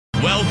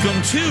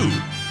welcome to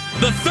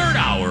the third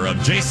hour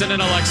of Jason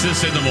and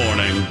Alexis in the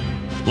morning.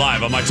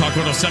 Live on my Talk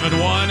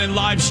 1071 and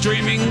live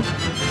streaming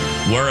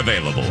where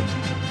available.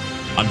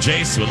 I'm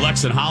Jace with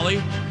Lex and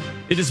Holly.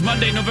 It is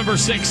Monday, November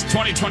 6th,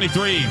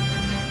 2023.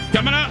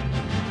 Coming up,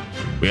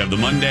 we have the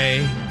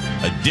Monday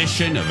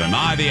edition of Am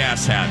I the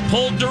Asshat,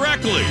 pulled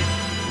directly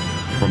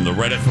from the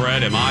Reddit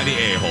thread, Am I the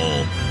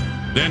A-hole?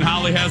 Then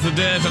Holly has the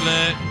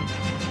definite,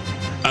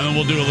 and then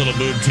we'll do a little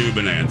boob tube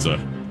bonanza.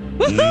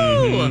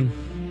 Woohoo!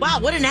 Wow,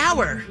 what an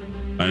hour.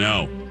 I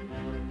know.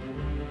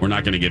 We're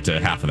not going to get to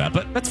half of that,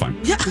 but that's fine.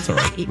 Yeah, that's all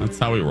right. That's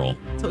how we roll.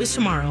 It's always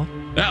tomorrow.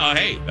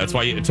 Hey, that's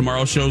why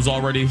tomorrow's show's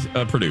already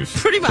produced.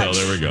 Pretty much.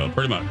 So there we go.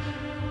 Pretty much.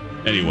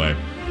 Anyway,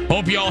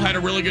 hope you all had a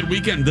really good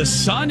weekend. The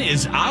sun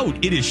is out.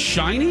 It is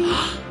shining.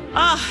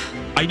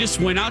 I just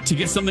went out to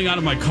get something out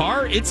of my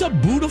car. It's a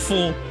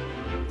beautiful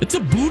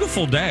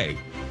day.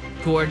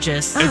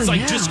 Gorgeous.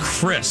 It's just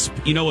crisp.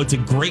 You know, it's a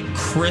great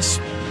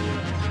crisp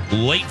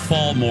late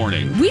fall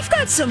morning. We've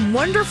got some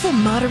wonderful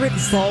moderate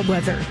fall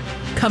weather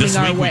coming this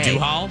our week way. We do,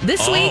 Hal?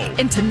 This week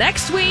into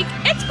next week.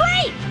 It's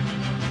great.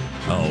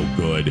 Oh,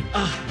 good.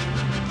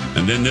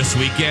 And then this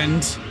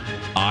weekend,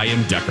 I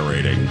am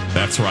decorating.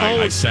 That's right.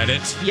 I said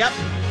it. Yep.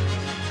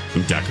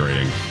 I'm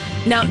decorating.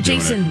 Now,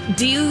 Jason,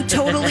 do you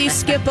totally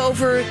skip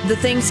over the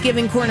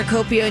Thanksgiving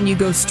cornucopia and you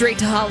go straight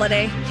to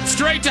holiday?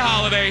 Straight to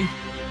holiday.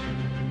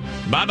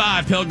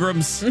 Bye-bye,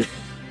 pilgrims.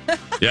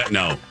 Yeah,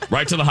 no.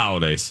 Right to the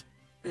holidays.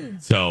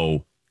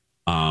 So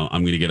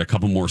I'm going to get a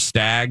couple more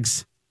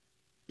stags.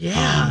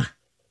 Yeah.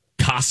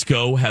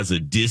 Costco has a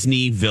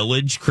Disney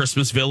village,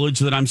 Christmas village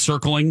that I'm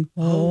circling.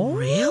 Oh,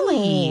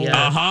 really?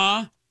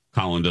 Uh-huh.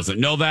 Colin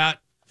doesn't know that.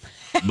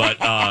 But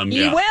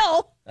You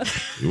will.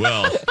 You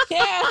will.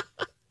 Yeah.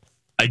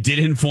 I did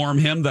inform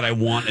him that I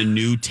want a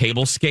new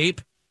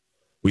tablescape.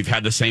 We've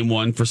had the same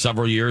one for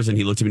several years, and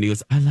he looked at me and he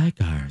goes, I like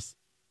ours.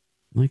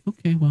 I'm like,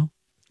 okay, well.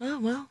 Oh,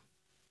 well.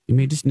 You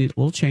may just need a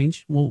little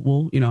change.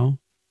 We'll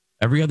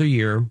every other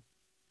year.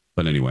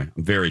 But anyway,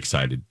 I'm very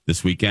excited.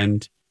 This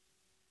weekend,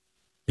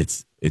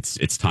 it's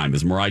time.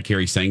 As Mariah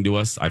Carey sang to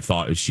us,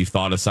 she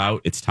thought us out.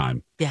 It's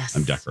time. Yes.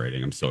 I'm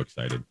decorating. I'm so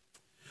excited.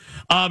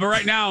 But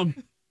right now,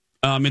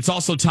 it's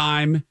also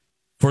time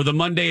for the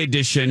Monday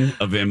edition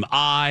of Am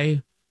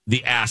I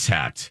the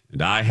Asshat?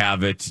 And I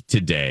have it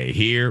today.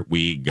 Here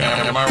we go.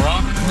 Am I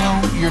wrong?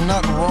 No, you're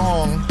not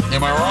wrong.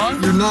 Am I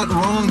wrong? You're not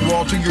wrong,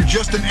 Walter. You're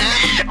just an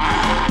ass. Am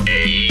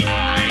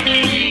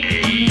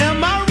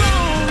I wrong?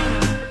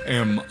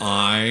 Am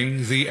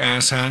I the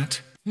asshat?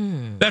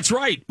 That's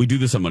right. We do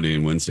this on Monday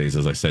and Wednesdays.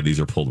 As I said, these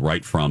are pulled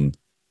right from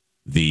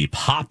the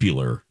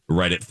popular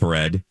Reddit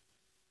thread,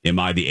 Am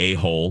I the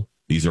A-hole?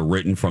 These are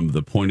written from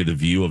the point of the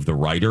view of the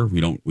writer.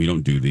 We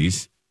don't do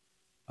these.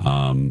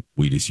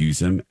 We just use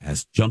them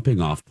as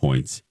jumping off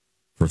points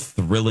for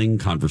thrilling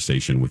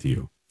conversation with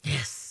you.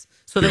 Yes.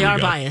 So Here they we are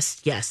go.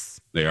 biased. Yes.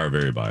 They are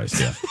very biased,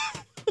 yeah.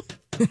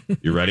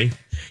 You ready?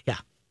 Yeah.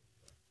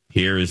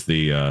 Here is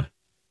the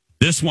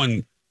this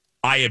one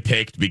I had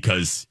picked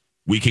because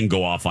we can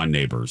go off on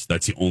neighbors.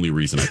 That's the only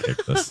reason I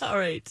picked this. All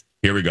right.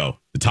 Here we go.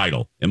 The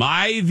title. Am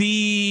I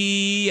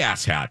the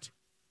asshat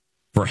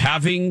for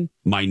having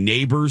my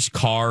neighbor's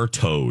car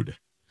towed?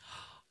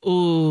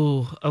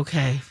 Ooh,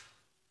 okay.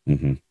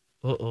 Mm-hmm.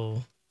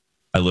 Uh-oh.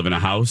 I live in a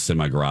house and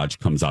my garage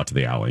comes out to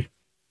the alley.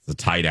 It's a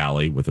tight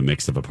alley with a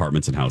mix of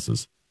apartments and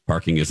houses.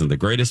 Parking isn't the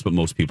greatest, but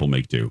most people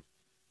make do.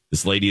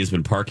 This lady has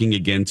been parking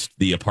against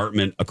the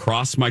apartment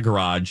across my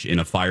garage in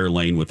a fire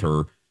lane with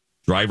her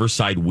driver's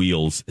side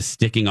wheels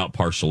sticking out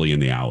partially in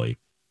the alley.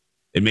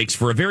 It makes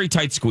for a very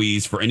tight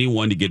squeeze for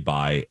anyone to get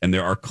by, and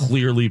there are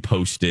clearly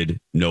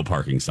posted no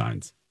parking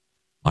signs.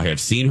 I have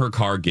seen her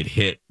car get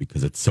hit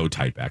because it's so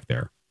tight back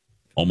there.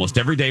 Almost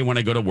every day when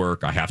I go to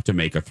work, I have to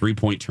make a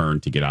 3-point turn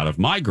to get out of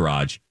my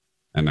garage,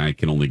 and I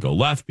can only go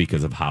left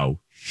because of how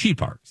she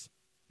parks.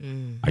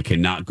 I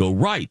cannot go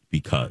right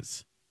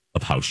because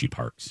of how she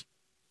parks.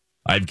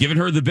 I've given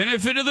her the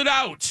benefit of the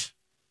doubt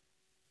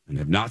and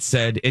have not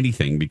said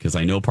anything because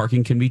I know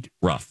parking can be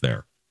rough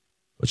there.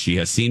 But she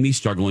has seen me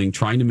struggling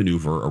trying to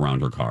maneuver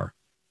around her car.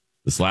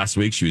 This last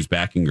week, she was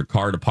backing her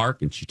car to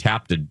park, and she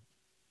tapped a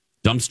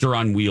dumpster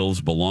on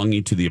wheels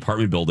belonging to the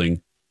apartment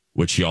building,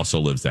 which she also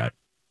lives at.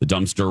 The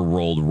dumpster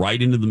rolled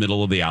right into the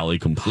middle of the alley,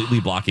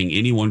 completely blocking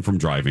anyone from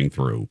driving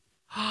through.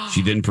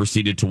 She then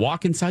proceeded to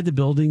walk inside the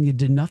building and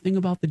did nothing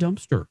about the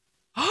dumpster.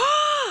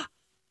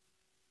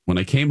 When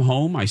I came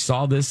home, I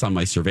saw this on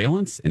my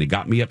surveillance, and it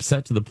got me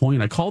upset to the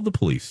point I called the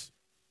police.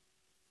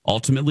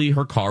 Ultimately,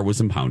 her car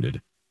was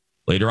impounded.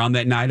 Later on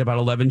that night, about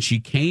 11, she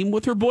came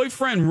with her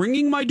boyfriend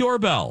ringing my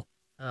doorbell,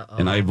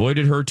 and I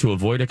avoided her to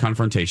avoid a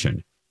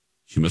confrontation.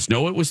 She must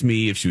know it was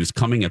me if she was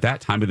coming at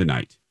that time of the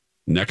night.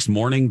 Next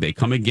morning, they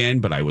come again,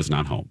 but I was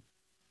not home.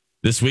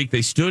 This week,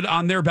 they stood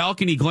on their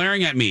balcony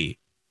glaring at me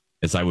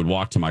as I would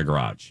walk to my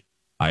garage.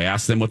 I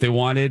asked them what they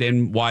wanted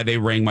and why they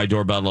rang my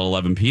doorbell at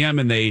 11 p.m.,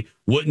 and they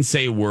wouldn't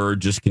say a word,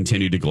 just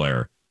continued to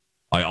glare.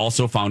 I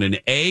also found an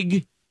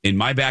egg in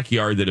my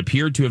backyard that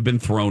appeared to have been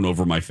thrown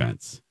over my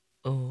fence.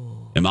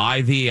 Oh. Am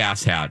I the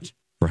asshat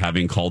for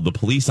having called the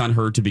police on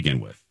her to begin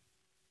with?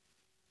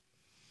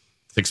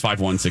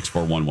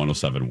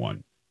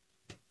 651-641-1071.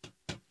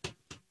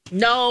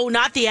 No,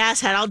 not the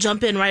asshat. I'll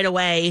jump in right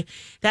away.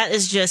 That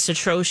is just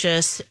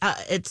atrocious.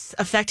 It's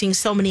affecting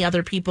so many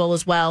other people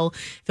as well.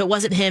 If it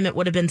wasn't him, it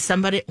would have been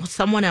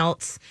someone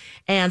else,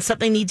 and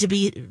something needed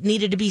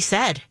to be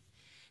said.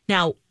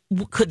 Now,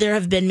 could there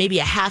have been maybe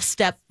a half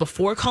step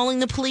before calling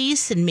the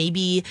police and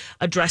maybe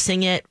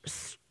addressing it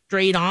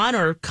straight on,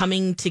 or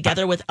coming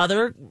together with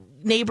other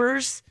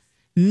neighbors?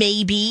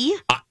 Maybe.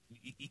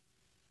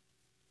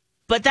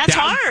 But that's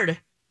hard.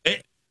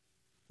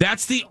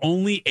 That's the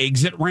only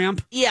exit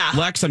ramp. Yeah.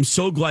 Lex, I'm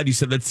so glad you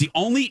said that's the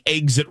only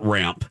exit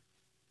ramp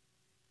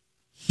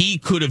he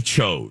could have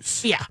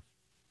chose. Yeah.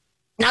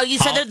 Now, you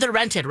said that they're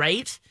rented,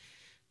 right?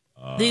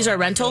 These are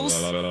rentals?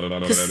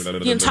 Because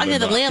talking to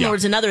the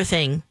landlord's another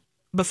thing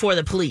before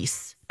the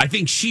police. I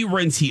think she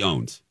rents, he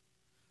owns.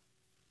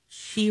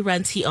 She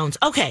rents, he owns.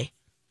 Okay.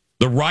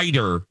 The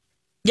writer.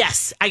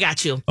 Yes, I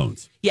got you.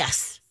 Owns.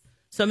 Yes.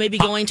 So maybe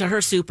going to her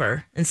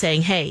super and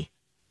saying, hey,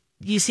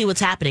 you see what's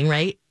happening,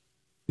 right?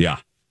 Yeah.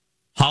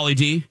 Holly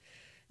D?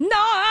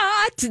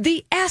 Not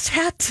the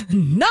asshat.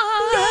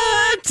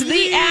 Not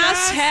the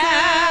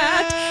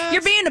asshat.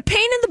 You're being a pain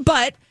in the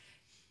butt.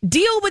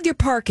 Deal with your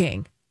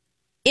parking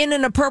in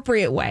an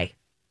appropriate way.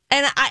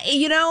 And,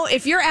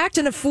 if you're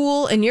acting a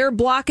fool and you're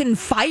blocking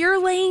fire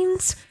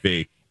lanes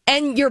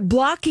and you're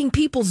blocking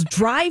people's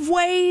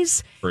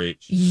driveways,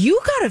 you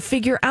got to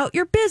figure out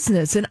your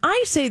business. And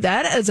I say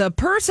that as a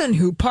person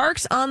who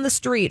parks on the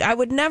street. I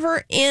would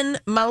never in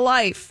my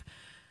life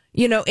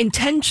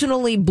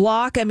intentionally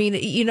block. I mean,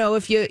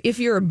 if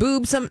you're a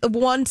boob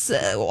once,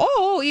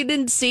 you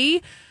didn't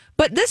see.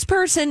 But this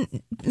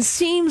person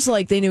seems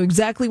like they knew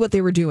exactly what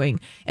they were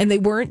doing, and they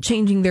weren't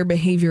changing their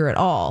behavior at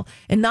all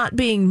and not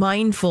being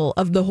mindful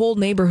of the whole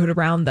neighborhood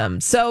around them.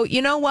 So,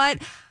 you know what?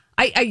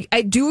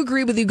 I do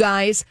agree with you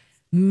guys.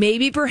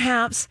 Maybe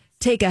perhaps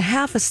take a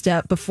half a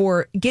step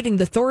before getting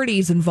the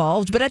authorities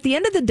involved. But at the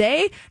end of the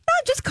day, no,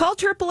 just call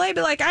AAA.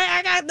 Be like,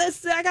 I got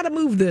this. I got to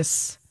move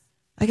this.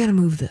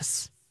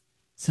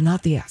 So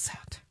not the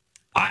asshat.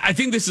 I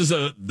think this is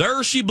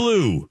there she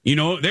blew.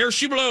 There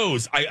she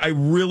blows. I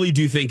really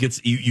do think it's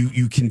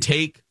you can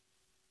take.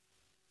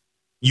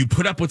 You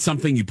put up with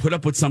something. You put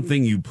up with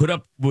something. You put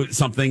up with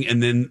something,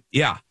 and then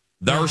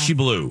there she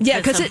blew. Yeah,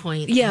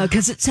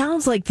 because it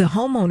sounds like the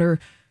homeowner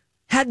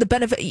had the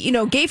benefit.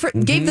 Gave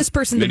this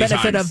person the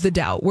benefit of the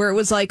doubt, where it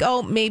was like,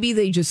 oh, maybe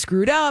they just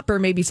screwed up, or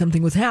maybe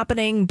something was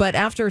happening. But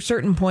after a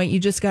certain point, you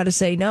just got to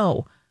say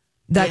no.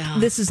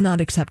 This is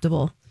not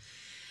acceptable.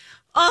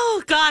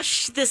 Oh,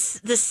 gosh, the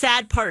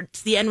sad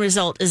part, the end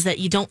result is that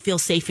you don't feel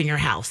safe in your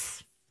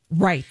house.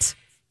 Right.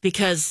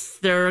 Because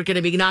they're going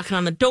to be knocking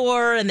on the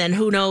door, and then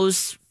who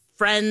knows,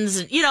 friends,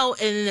 and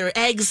their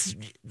eggs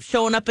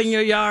showing up in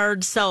your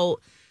yard.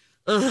 So,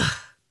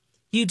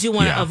 you do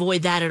want to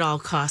avoid that at all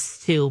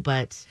costs, too,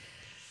 but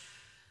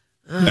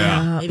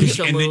maybe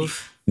she'll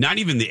move. Not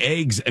even the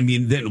eggs. I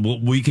mean, then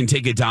we can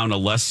take it down a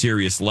less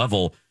serious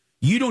level.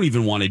 You don't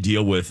even want to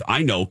deal with,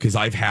 I know, because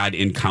I've had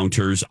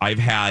encounters, I've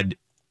had...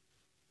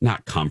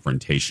 not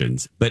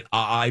confrontations, but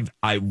I've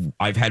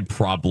had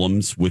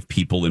problems with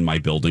people in my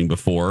building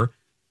before,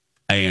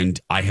 and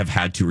I have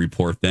had to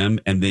report them.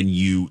 And then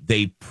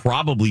they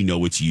probably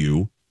know it's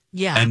you.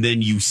 Yeah. And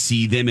then you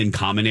see them in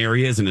common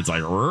areas, and it's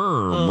like,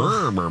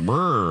 brr, brr,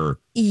 brr.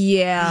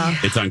 Yeah.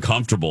 It's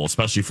uncomfortable,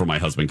 especially for my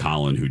husband,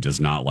 Colin, who does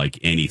not like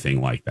anything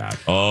like that.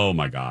 Oh,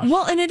 my gosh.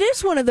 Well, and it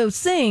is one of those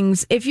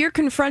things. If you're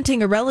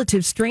confronting a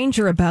relative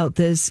stranger about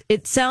this,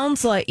 it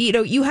sounds like,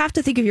 you have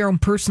to think of your own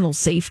personal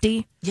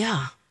safety.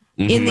 Yeah.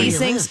 In these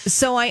things.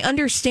 So I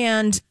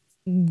understand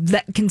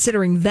that,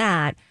 considering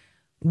that,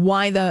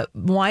 why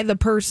the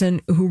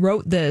person who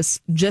wrote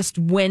this just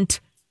went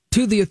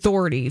to the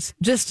authorities,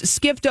 just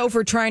skipped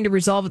over trying to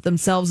resolve it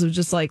themselves. It was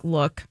just like,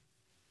 look,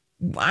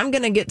 I'm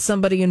going to get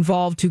somebody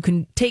involved who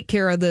can take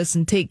care of this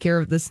and take care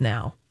of this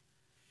now.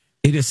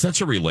 It is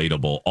such a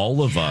relatable.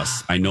 All of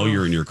us, I know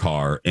you're in your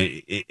car,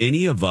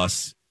 any of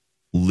us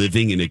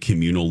living in a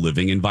communal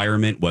living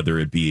environment, whether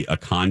it be a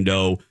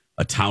condo,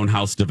 a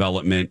townhouse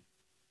development,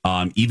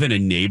 even a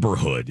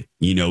neighborhood,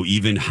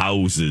 even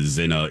houses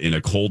in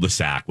a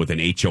cul-de-sac with an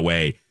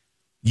HOA,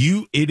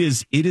 it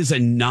is a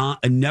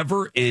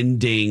never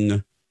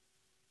ending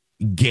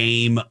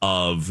game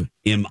of,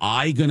 am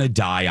I going to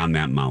die on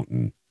that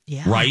mountain?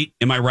 Yeah. Right?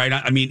 Am I right?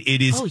 I mean,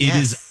 it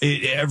is,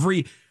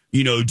 every,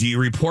 do you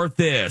report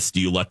this?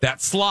 Do you let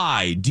that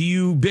slide? Do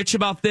you bitch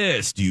about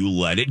this? Do you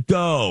let it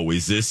go?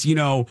 Is this,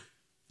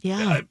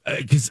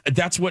 because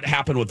that's what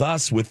happened with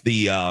us with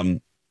the,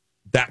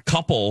 that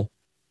couple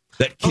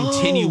that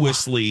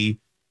continuously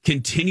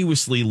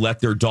let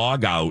their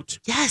dog out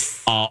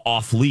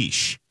off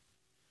leash.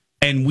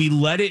 And we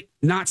let it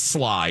not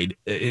slide.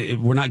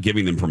 We're not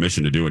giving them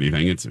permission to do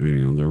anything. It's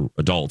they're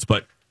adults,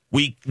 but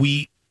we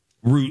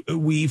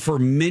for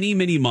many,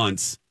 many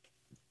months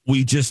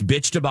we just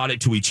bitched about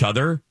it to each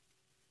other.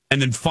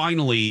 And then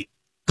finally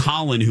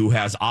Colin, who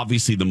has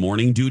obviously the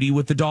morning duty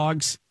with the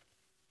dogs,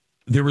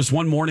 there was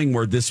one morning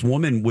where this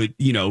woman would,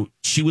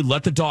 she would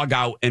let the dog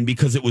out, and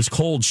because it was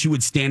cold, she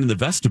would stand in the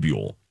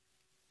vestibule.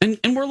 And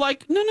we're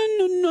like, no.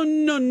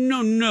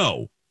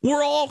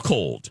 We're all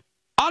cold.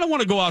 I don't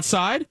want to go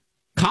outside.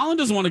 Colin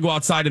doesn't want to go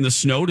outside in the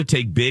snow to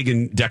take Big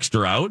and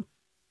Dexter out.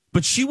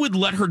 But she would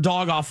let her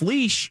dog off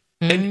leash.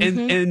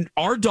 And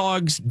our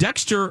dog's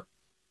Dexter,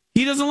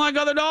 he doesn't like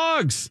other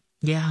dogs.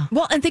 Yeah.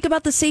 Well, and think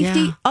about the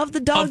safety of the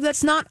dog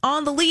that's not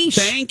on the leash.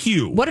 Thank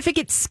you. What if it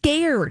gets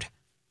scared?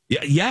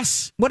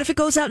 Yes. What if it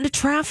goes out into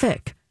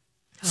traffic?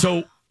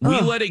 So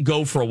we let it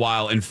go for a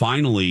while, and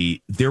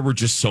finally there were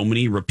just so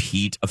many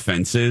repeat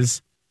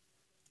offenses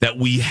that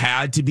we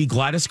had to be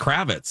Gladys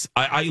Kravitz.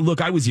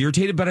 I was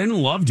irritated, but I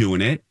didn't love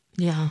doing it.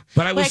 Yeah.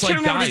 But I was I can't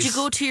remember, guys, did you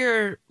go to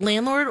your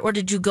landlord or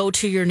did you go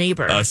to your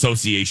neighbor?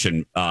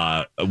 Association.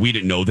 We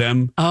didn't know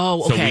them.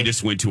 Oh, okay. So we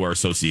just went to our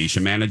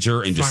association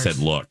manager and just said,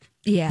 look,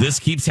 this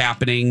keeps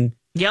happening.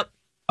 Yep.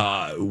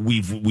 There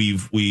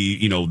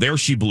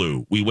she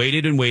blew. We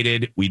waited and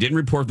waited. We didn't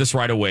report this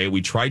right away.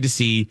 We tried to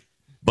see,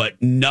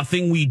 but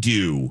nothing we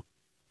do.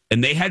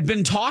 And they had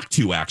been talked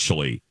to,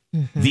 actually.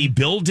 Mm-hmm. The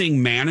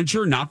building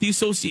manager, not the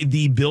associate,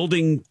 the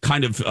building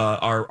kind of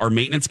our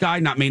maintenance guy,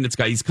 not maintenance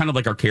guy. He's kind of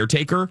like our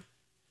caretaker.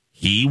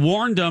 He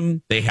warned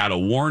them. They had a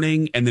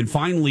warning. And then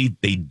finally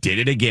they did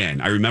it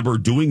again. I remember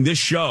doing this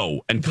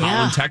show and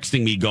Colin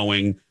texting me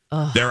going,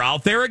 they're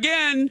out there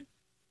again.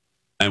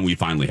 And we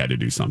finally had to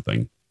do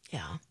something.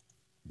 Yeah.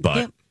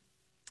 But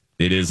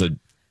it is a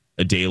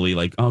daily,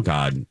 like, oh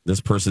God,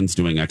 this person's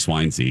doing X,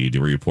 Y, and Z.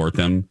 Do we report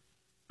them?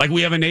 Like,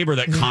 we have a neighbor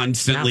that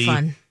constantly,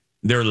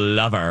 their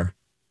lover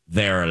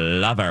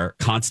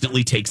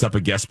constantly takes up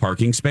a guest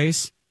parking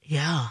space.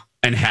 Yeah.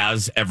 And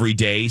has every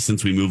day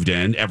since we moved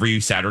in, every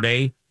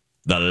Saturday,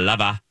 the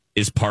lover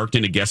is parked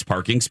in a guest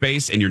parking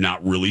space, and you're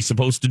not really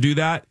supposed to do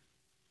that.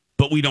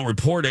 But we don't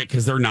report it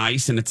because they're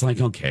nice, and it's like,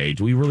 okay,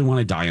 do we really want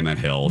to die on that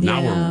hill?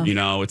 Now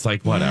we're, it's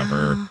like,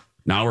 whatever. Yeah.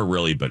 Now we're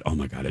really, but oh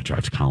my God, it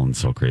drives Colin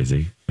so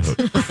crazy.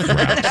 It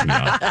cracks me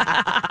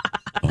up.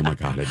 Oh my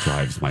God, it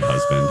drives my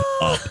husband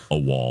up a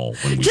wall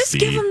when we Just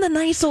give him the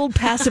nice old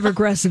passive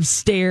aggressive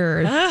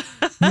stare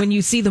when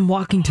you see them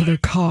walking to their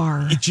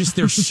car. It's just,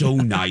 they're so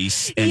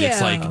nice. And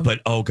it's like,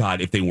 but oh God,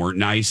 if they weren't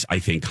nice, I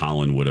think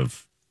Colin would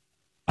have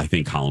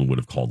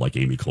called like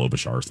Amy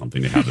Klobuchar or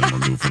something to have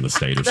them removed from the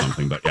state or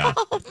something. But yeah.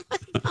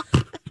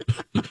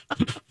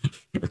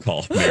 Or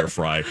call Mayor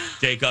Fry.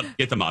 Jacob,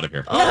 get them out of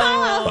here.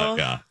 But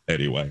yeah,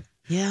 anyway.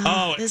 Yeah.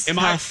 Oh, it's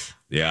tough.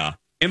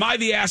 Am I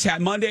the asshat?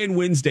 Monday and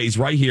Wednesdays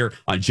right here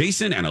on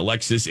Jason and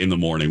Alexis in the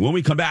morning. When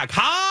we come back,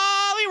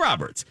 Holly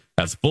Roberts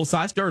has a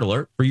full-size dirt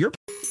alert for your...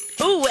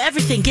 Ooh,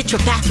 everything. Get your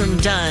bathroom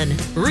done.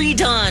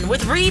 Redone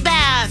with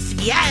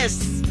Rebath.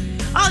 Yes.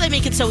 Oh, they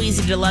make it so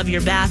easy to love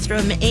your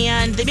bathroom,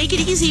 and they make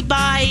it easy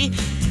by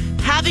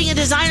having a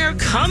designer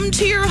come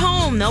to your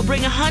home. They'll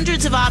bring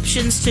hundreds of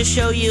options to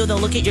show you. They'll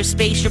look at your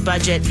space, your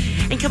budget,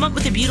 and come up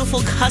with a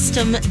beautiful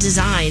custom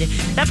design.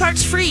 That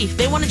part's free.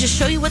 They want to just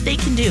show you what they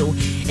can do.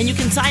 And you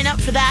can sign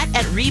up for that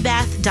at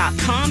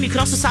rebath.com. You can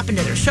also stop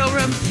into their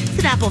showroom. It's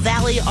in Apple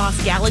Valley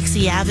off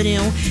Galaxy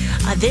Avenue.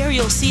 There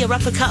you'll see a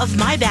replica of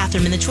my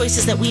bathroom and the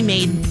choices that we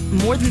made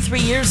more than 3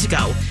 years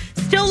ago.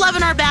 Still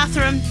loving our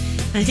bathroom.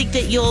 I think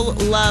that you'll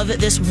love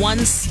this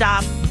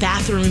one-stop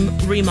bathroom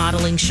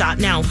remodeling shop.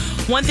 Now,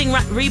 one thing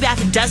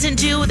Rebath doesn't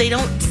do, they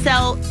don't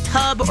sell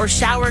tub or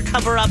shower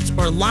cover-ups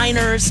or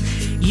liners.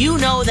 You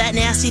know that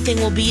nasty thing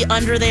will be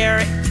under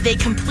there. They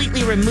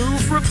completely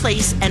remove,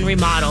 replace, and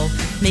remodel.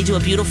 And they do a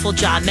beautiful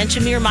job.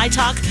 Mention me or my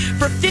talk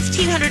for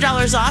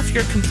 $1,500 off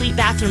your complete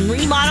bathroom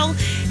remodel.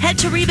 Head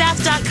to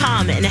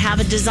rebath.com and have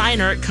a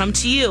designer come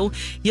to you.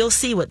 You'll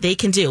see what they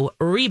can do.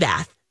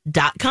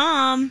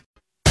 Rebath.com.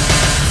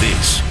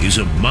 This is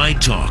a My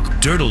Talk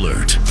Dirt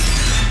Alert.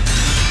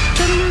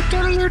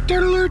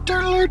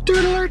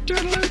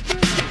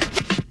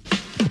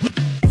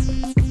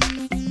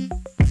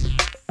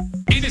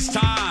 It is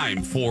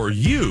time for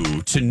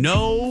you to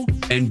know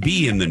and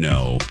be in the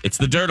know. It's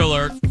the Dirt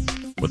Alert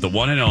with the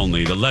one and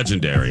only, the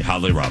legendary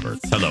Holly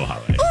Roberts. Hello,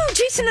 Holly. Oh,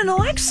 Jason and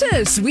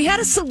Alexis, we had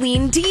a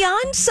Celine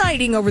Dion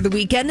sighting over the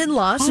weekend in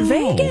Las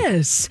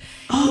Vegas.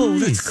 Oh,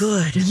 that's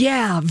good.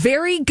 Yeah,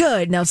 very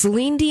good. Now,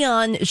 Celine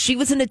Dion, she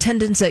was in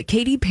attendance at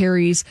Katy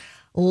Perry's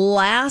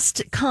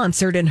last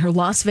concert in her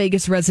Las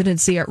Vegas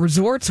residency at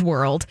Resorts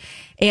World.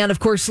 And of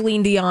course,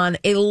 Celine Dion,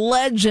 a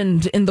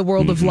legend in the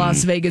world of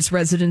Las Vegas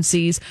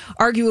residencies.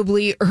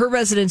 Arguably, her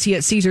residency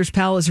at Caesar's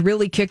Palace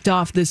really kicked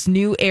off this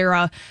new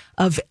era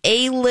of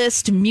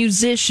A-list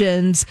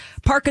musicians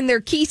parking their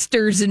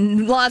keisters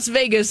in Las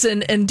Vegas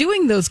and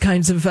doing those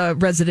kinds of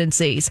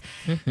residencies.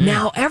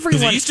 Now,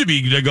 everyone... It used to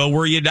be to go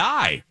where you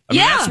die. I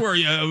mean, that's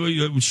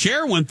where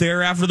Cher went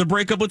there after the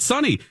breakup with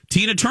Sonny.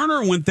 Tina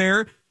Turner went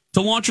there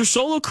to launch your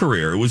solo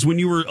career. It was when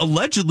you were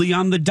allegedly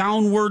on the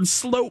downward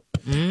slope.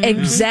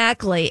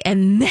 Exactly.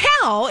 And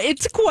now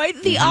it's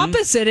quite the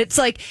opposite. It's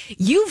like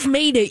you've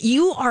made it.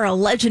 You are a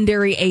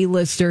legendary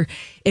A-lister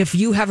if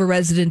you have a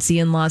residency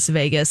in Las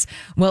Vegas.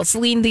 Well,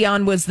 Celine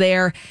Dion was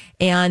there,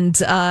 and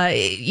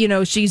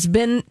she's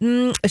been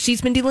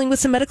dealing with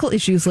some medical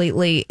issues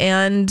lately,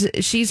 and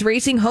she's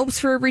raising hopes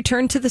for a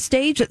return to the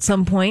stage at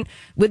some point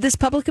with this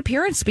public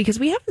appearance, because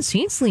we haven't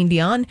seen Celine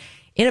Dion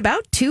in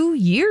about 2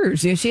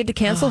 years. She had to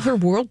cancel her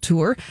world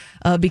tour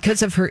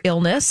because of her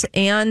illness,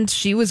 and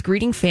she was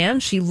greeting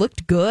fans. She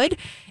looked good,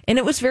 and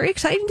it was very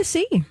exciting to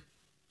see.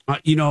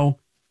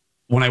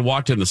 When I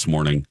walked in this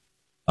morning,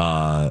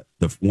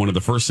 one of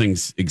the first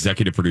things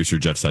executive producer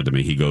Jeff said to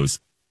me, he goes,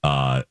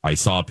 I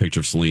saw a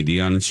picture of Celine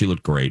Dion, and she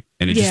looked great.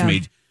 And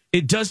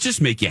it does just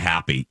make you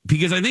happy,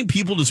 because I think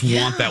people just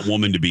want that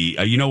woman to be,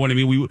 you know what I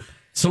mean?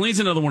 Celine's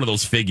another one of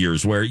those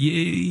figures where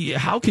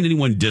how can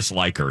anyone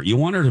dislike her? You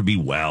want her to be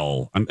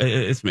well.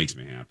 It makes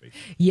me happy.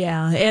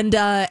 Yeah. And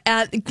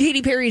at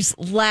Katy Perry's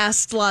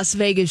last Las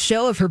Vegas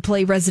show of her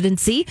play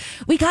residency,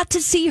 we got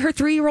to see her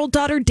 3-year-old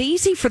daughter,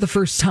 Daisy, for the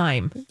first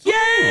time.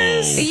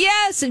 Yes. Oh.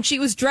 Yes. And she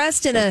was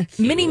dressed in a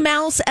Minnie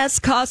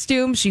Mouse-esque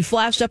costume. She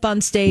flashed up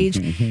on stage.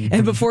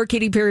 And before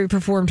Katy Perry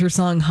performed her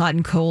song Hot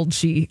and Cold,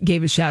 she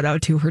gave a shout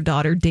out to her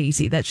daughter,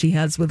 Daisy, that she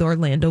has with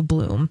Orlando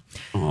Bloom.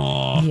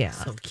 Oh, yeah.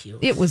 So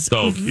cute. It was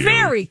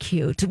very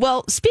cute.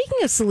 Well, speaking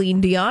of Celine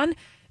Dion,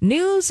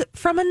 news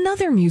from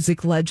another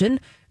music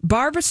legend.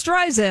 Barbra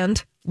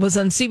Streisand was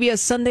on CBS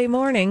Sunday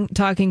Morning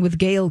talking with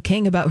Gayle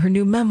King about her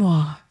new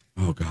memoir.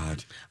 Oh,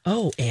 God.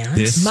 Oh, and?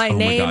 My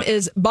name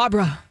is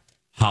Barbara.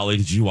 Holly,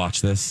 did you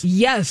watch this?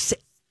 Yes.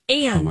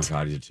 And oh, my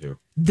God, you too.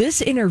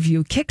 This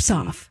interview kicks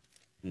off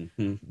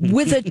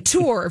with a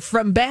tour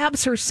from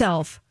Babs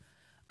herself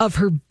of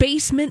her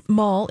basement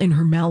mall in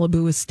her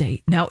Malibu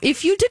estate. Now,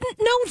 if you didn't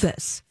know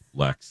this,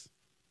 Lex,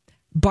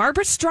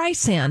 Barbra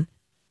Streisand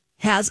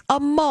has a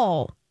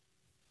mall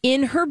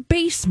in her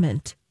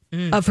basement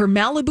of her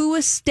Malibu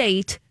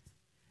estate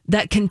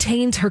that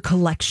contains her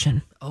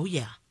collection. Oh,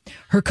 yeah.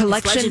 Her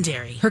collection, it's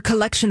legendary. Her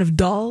collection of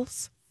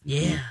dolls.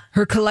 Yeah.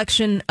 Her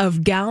collection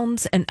of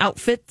gowns and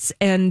outfits,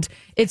 and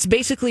it's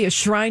basically a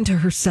shrine to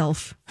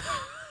herself.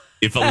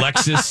 if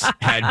Alexis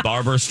had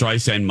Barbra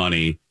Streisand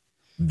money,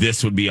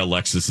 this would be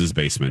Alexis's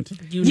basement.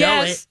 You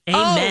know it.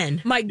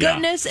 Amen. Oh, my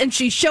goodness. Yeah. And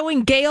she's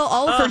showing Gayle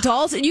all of her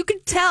dolls. And you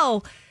can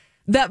tell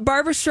that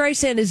Barbra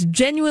Streisand is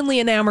genuinely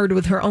enamored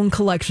with her own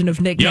collection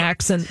of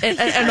knickknacks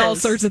and all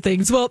sorts of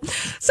things. Well,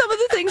 some of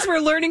the things we're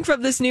learning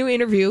from this new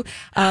interview,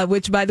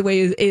 which, by the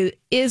way,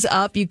 is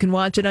up. You can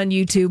watch it on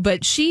YouTube.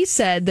 But she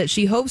said that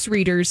she hopes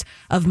readers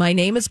of My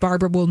Name is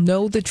Barbara will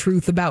know the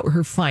truth about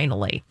her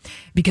finally.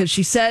 Because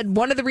she said,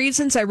 one of the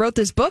reasons I wrote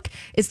this book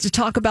is to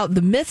talk about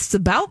the myths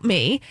about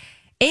me.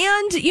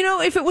 And, you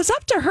know, if it was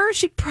up to her,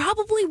 she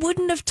probably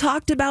wouldn't have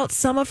talked about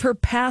some of her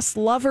past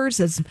lovers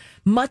as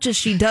much as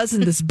she does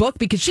in this book,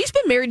 because she's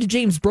been married to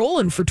James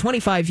Brolin for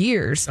 25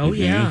 years. Oh,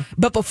 yeah.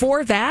 But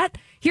before that,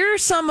 here are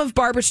some of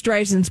Barbra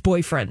Streisand's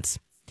boyfriends: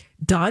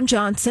 Don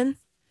Johnson,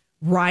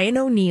 Ryan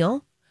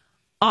O'Neal,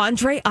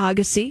 Andre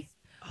Agassi,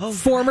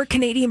 former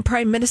Canadian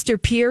Prime Minister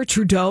Pierre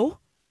Trudeau.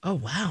 Oh,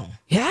 wow.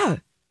 Yeah.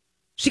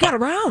 She got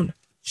around.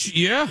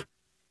 Yeah.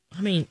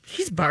 I mean,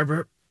 she's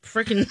Barbara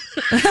freaking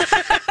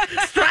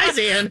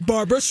Streisand.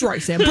 Barbra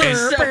Streisand.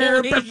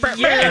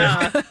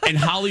 And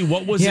Holly,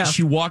 what was it?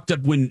 She walked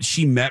up when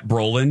she met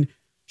Brolin.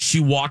 She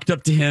walked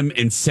up to him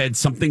and said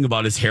something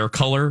about his hair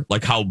color,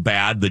 like how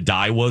bad the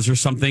dye was or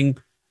something.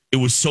 It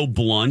was so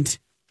blunt.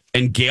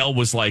 And Gayle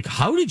was like,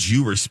 how did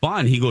you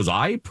respond? He goes,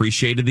 I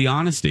appreciated the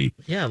honesty.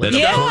 Yeah. That,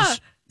 of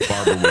course,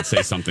 Barbara would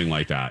say something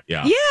like that.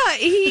 Yeah. Yeah.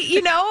 He,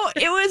 you know,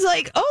 it was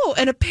like,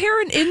 an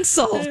apparent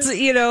insult,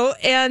 you know,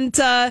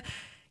 and,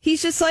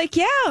 he's just like,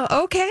 yeah,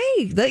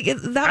 okay.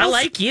 I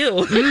like you.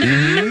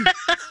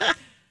 Mm-hmm.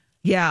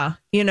 Yeah.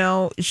 You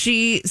know,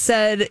 she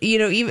said, you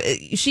know,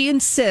 she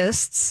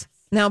insists.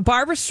 Now,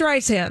 Barbra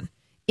Streisand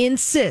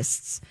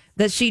insists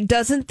that she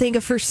doesn't think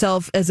of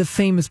herself as a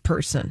famous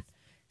person.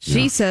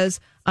 She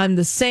says, I'm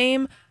the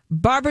same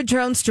Barbara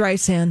Jones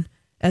Streisand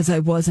as I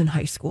was in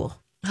high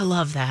school. I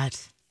love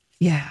that.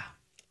 Yeah.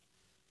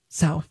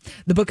 So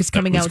the book is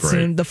coming out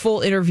soon. The full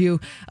interview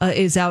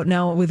is out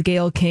now with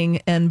Gayle King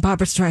and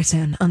Barbra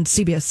Streisand on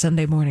CBS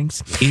Sunday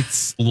mornings.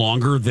 It's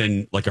longer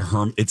than like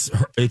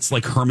it's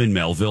like Herman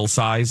Melville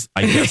size.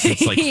 I guess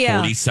it's like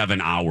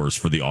 47 hours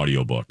for the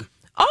audiobook.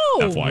 Oh,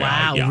 FYI.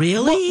 Wow. Yeah.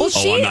 Really? Well,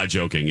 I'm not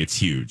joking.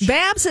 It's huge.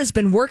 Babs has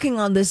been working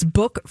on this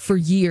book for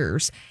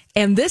years.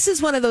 And this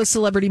is one of those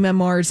celebrity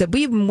memoirs that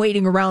we've been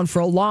waiting around for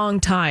a long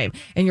time.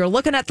 And you're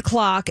looking at the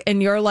clock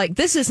and you're like,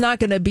 this is not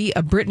going to be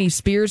a Britney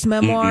Spears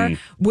memoir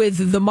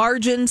with the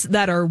margins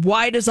that are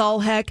wide as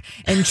all heck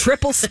and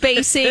triple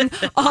spacing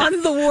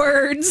on the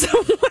words.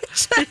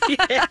 And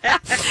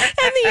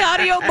the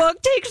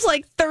audiobook takes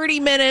like 30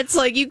 minutes.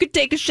 Like you could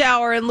take a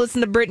shower and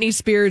listen to Britney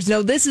Spears.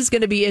 No, this is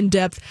going to be in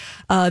depth.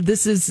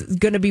 This is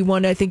going to be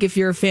one, I think, if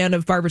you're a fan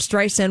of Barbara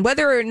Streisand.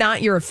 Whether or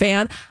not you're a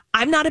fan,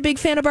 I'm not a big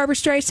fan of Barbara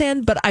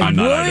Streisand, but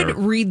I would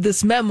read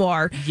this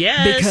memoir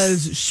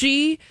because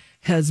she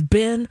has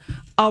been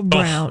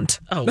around.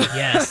 Oh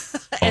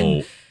yes.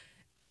 And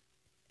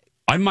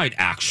I might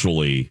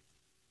actually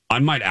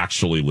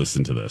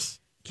listen to this.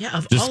 Yeah,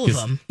 of Just all of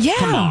them. Yeah.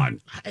 Come on.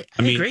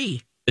 I mean,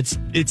 agree.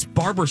 It's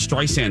Barbara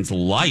Streisand's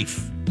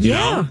life. You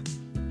know?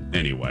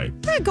 Anyway.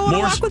 Go on a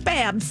walk with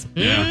Babs.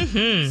 Yeah.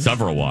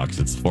 Several walks.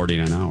 It's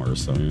 49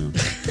 hours. So,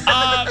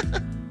 yeah.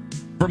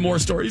 For more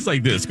stories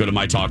like this, go to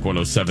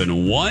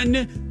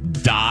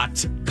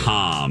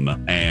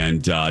mytalk1071.com.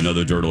 And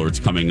another Dirt Alert's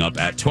coming up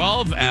at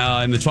 12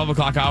 in the 12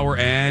 o'clock hour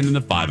and in the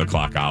 5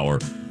 o'clock hour.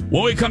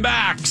 When we come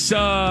back,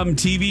 some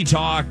TV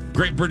talk,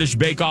 Great British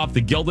Bake Off,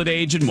 The Gilded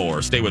Age, and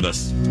more. Stay with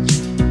us.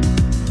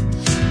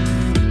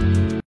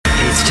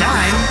 It's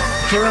time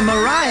for a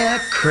Mariah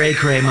Cray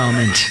Cray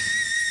moment.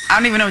 I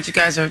don't even know what you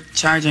guys are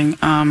charging.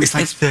 It's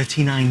like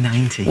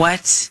 $39.90.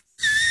 What?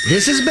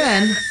 This has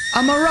been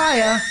a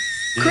Mariah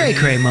Cray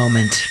Cray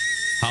moment.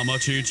 How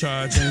much are you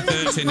charging?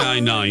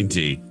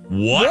 $39.90.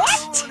 What?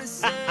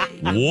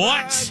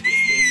 What?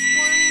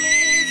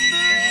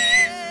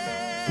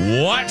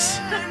 What?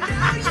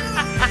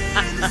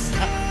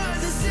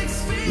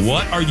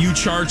 What are you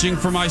charging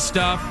for my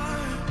stuff?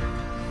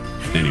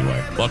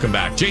 Anyway, welcome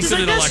back. Jason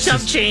and That's Alexis.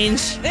 chump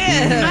change.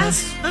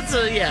 That's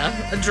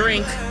a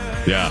drink.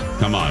 Yeah,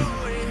 come on.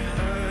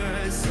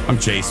 I'm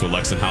Chase with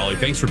Lex and Holly.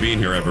 Thanks for being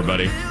here,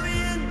 everybody.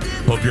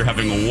 Hope you're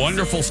having a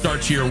wonderful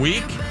start to your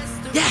week.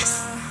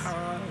 Yes.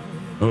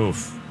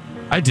 Oof.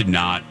 I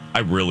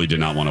really did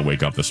not want to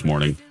wake up this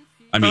morning.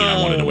 I mean,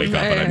 I wanted to wake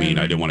up, but I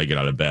didn't want to get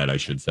out of bed, I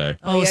should say.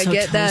 Oh, yeah, so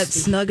get that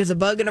toasty. snug as a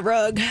bug in a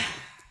rug.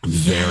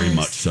 Very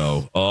much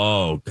so.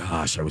 Oh,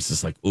 gosh. I was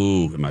just like,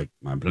 ooh, my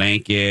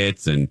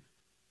blankets. And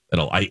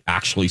I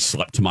actually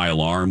slept to my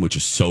alarm, which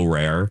is so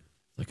rare.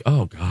 Like,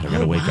 oh, God, I got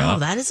to wake up.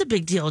 That is a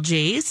big deal,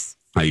 Jace.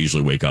 I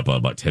usually wake up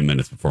about 10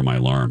 minutes before my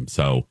alarm.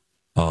 So,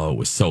 it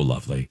was so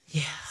lovely.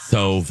 Yeah.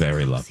 So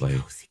very lovely.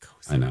 Cozy.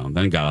 I know.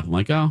 Then got up. I'm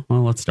like, oh,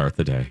 well, let's start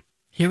the day.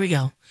 Here we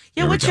go. Yeah,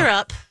 Here we once go. you're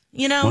up,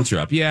 Once you're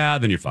up, yeah,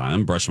 then you're fine.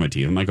 I'm brushing my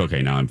teeth. I'm like,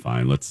 okay, now I'm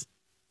fine. Let's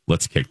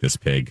kick this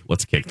pig.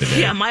 Let's kick the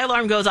day. Yeah, my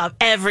alarm goes off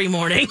every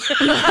morning.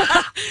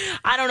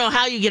 I don't know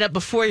how you get up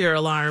before your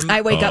alarm.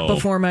 I wake up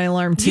before my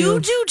alarm, too. You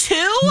do,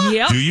 too?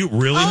 Yep. Do you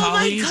really, Oh,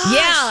 Holly? my gosh.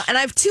 Yeah, and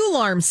I have 2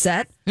 alarms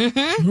set.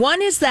 Mm-hmm.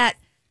 One is that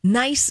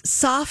nice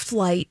soft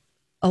light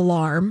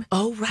alarm.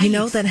 Oh, right.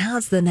 That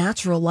has the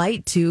natural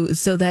light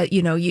so that,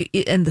 you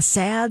and the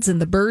sads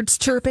and the birds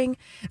chirping.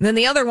 And then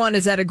the other one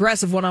is that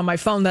aggressive one on my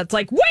phone that's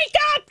like, wake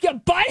up, you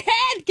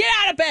butthead, get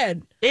out of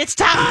bed. It's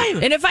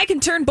time. And if I can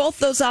turn both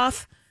those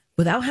off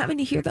without having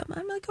to hear them,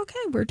 I'm like, okay,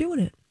 we're doing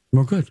it.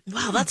 We're good.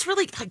 Wow, that's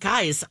really,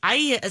 guys,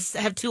 I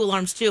have 2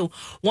 alarms too.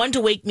 One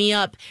to wake me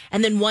up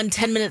and then one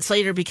 10 minutes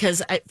later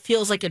because it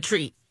feels like a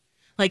treat.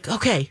 Like,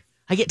 okay,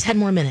 I get 10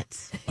 more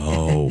minutes.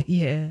 Oh.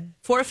 Yeah.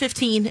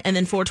 4:15 and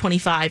then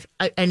 4:25.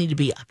 I need to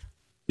be up.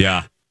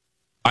 Yeah.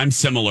 I'm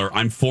similar.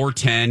 I'm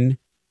 4:10,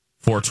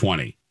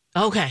 4:20.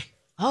 Okay.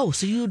 Oh,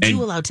 so you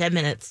do allow 10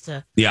 minutes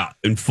to. Yeah.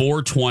 And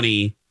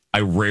 4:20, I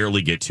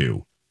rarely get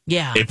to.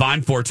 Yeah. If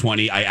I'm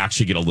 4:20, I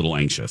actually get a little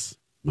anxious.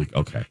 I'm like,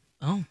 okay.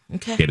 Oh,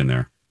 okay. Get in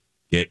there.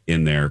 Get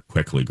in there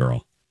quickly,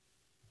 girl.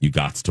 You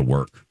gots to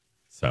work.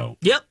 So.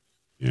 Yep.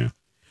 Yeah.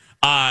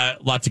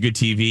 Lots of good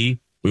TV.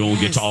 We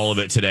won't get to all of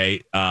it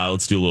today.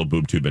 Let's do a little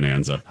boob tube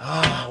bonanza.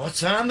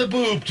 What's on the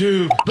boob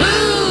tube?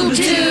 Boob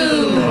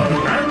Tube!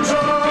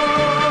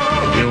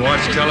 You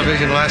watched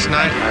television last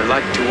night? I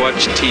like to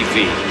watch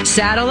TV.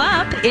 Saddle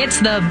up, it's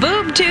the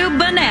Boob Tube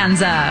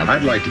Bonanza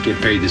I'd like to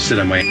get paid to sit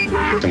on my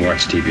and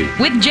watch TV.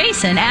 with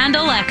Jason and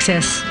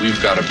Alexis.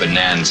 We've got a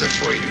bonanza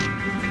for you.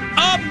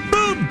 A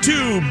boob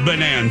tube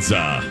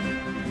bonanza.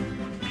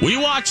 We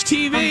watch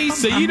TV,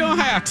 so you don't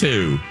have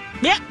to.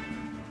 Yep.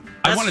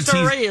 I want to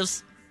tease.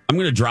 Is. I'm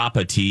going to drop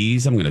a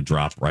tease. I'm going to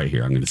drop right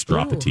here. I'm going to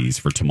drop a tease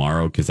for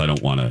tomorrow because I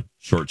don't want to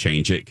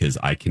shortchange it because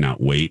I cannot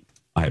wait.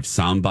 I have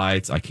sound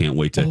bites. I can't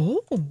wait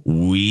to.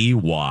 We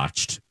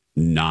watched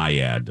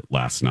Naiad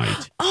last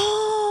night.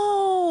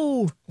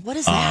 Oh, What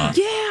is that?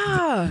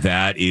 yeah.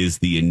 That is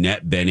the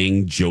Annette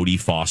Bening, Jodie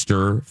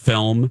Foster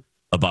film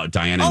about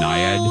Diana Oh,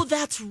 Naiad,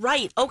 that's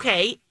right.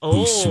 Okay.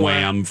 who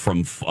swam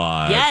from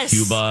Yes.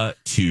 Cuba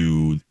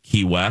to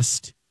Key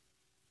West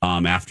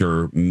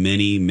after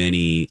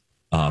many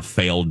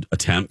failed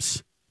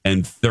attempts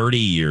and 30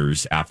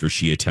 years after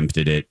she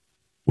attempted it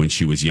when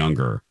she was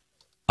younger.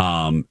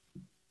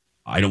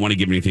 I don't want to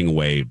give anything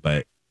away,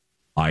 but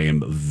I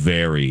am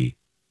very,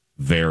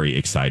 very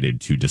excited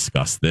to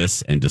discuss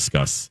this and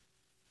discuss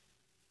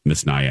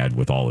Miss Naiad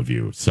with all of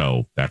you.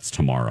 So that's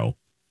tomorrow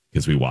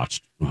because we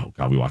watched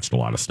a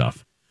lot of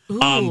stuff.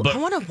 Ooh, but I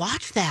want to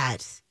watch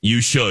that.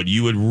 You should.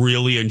 You would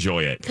really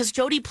enjoy it. Because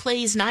Jodie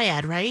plays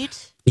Naiad,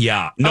 right?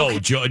 Yeah. No, Okay.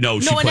 she No,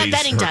 plays Annette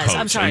Bening her does. coach.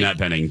 I'm sorry. Annette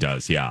Bening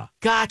does, yeah.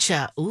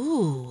 Gotcha.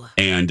 Ooh.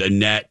 And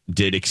Annette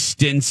did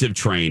extensive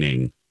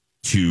training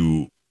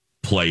to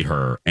play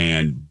her,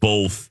 and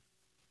both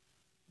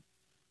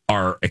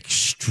are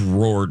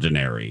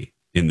extraordinary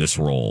in this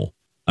role.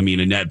 I mean,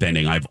 Annette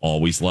Bening, I've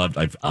always loved.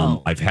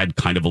 I've had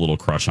kind of a little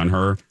crush on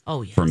her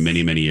for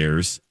many, many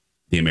years.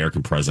 The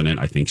American President,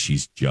 I think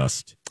she's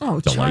just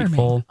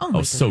delightful.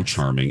 So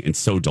charming and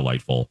so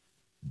delightful.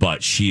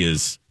 But she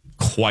is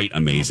quite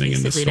amazing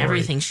in this story. In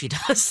everything she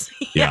does.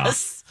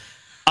 Yes.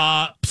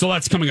 So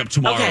that's coming up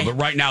tomorrow. Okay. But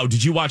right now,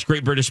 did you watch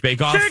Great British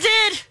Bake Off?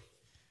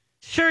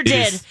 Sure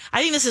did.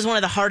 I think this is one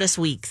of the hardest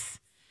weeks.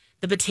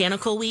 The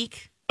Botanical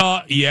Week.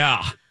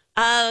 Yeah.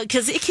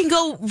 Because it can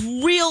go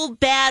real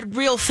bad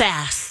real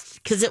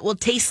fast because it will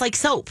taste like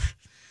soap.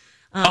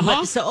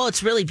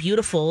 It's really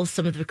beautiful,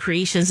 some of the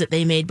creations that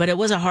they made, but it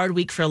was a hard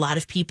week for a lot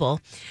of people.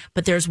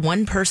 But there's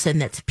one person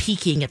that's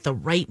peaking at the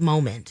right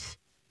moment.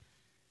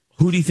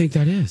 Who do you think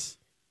that is?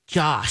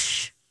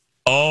 Josh.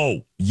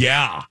 Oh,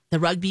 yeah. The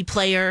rugby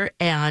player,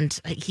 and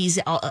he's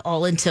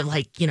all into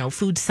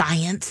food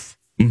science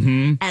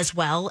as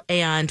well.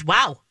 And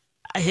wow,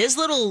 his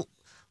little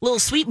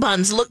sweet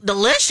buns look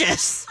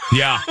delicious.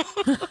 Yeah.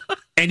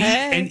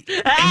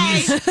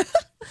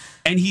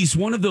 And he's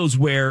one of those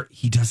where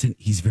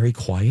he's very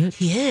quiet.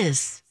 He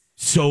is.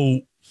 So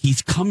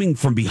he's coming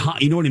from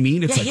behind. You know what I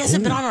mean? It's he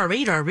hasn't been on our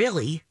radar,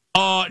 really.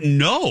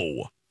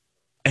 No.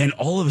 And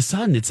all of a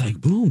sudden, it's like,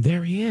 boom,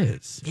 there he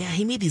is. Yeah,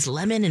 he made these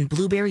lemon and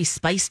blueberry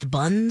spiced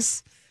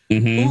buns.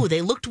 Ooh,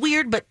 they looked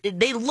weird, but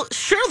they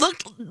sure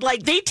looked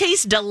like they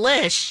taste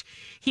delish.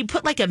 He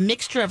put like a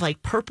mixture of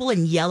like purple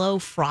and yellow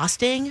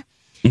frosting.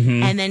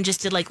 And then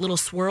just did like little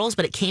swirls,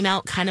 but it came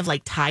out kind of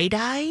like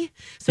tie-dye.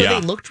 So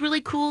they looked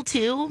really cool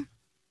too.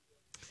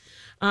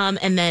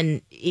 And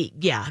then,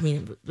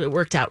 it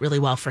worked out really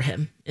well for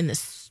him in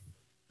this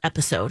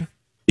episode.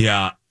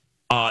 Yeah.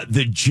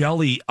 The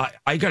jelly,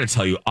 I got to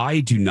tell you,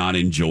 I do not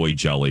enjoy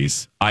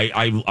jellies. My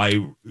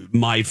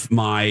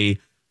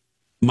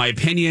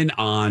opinion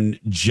on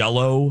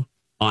Jell-O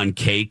on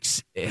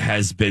cakes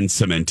has been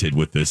cemented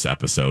with this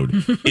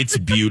episode. It's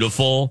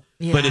beautiful,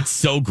 but it's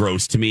so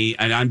gross to me.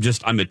 And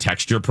I'm a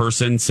texture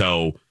person.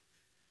 So,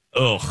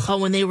 ugh. Oh,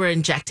 when they were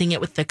injecting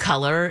it with the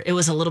color, it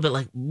was a little bit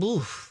like,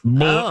 oof.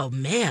 Oh,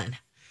 man.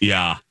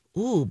 Yeah.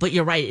 Ooh, but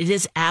you're right. It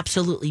is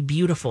absolutely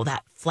beautiful.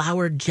 That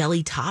floured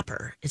jelly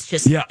topper. It's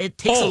just, it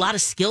takes a lot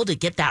of skill to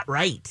get that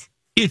right.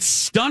 It's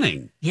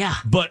stunning. Yeah.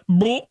 But,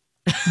 but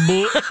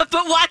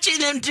watching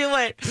them do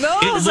it,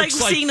 it's like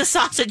seeing the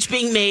sausage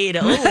being made.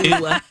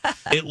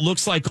 It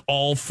looks like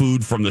all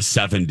food from the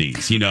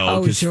 70s,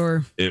 Oh,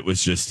 sure. It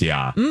was just,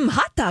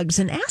 hot dogs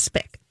in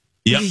aspic.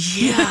 Yep.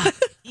 Yeah.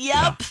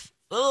 Yep.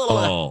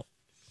 Oh,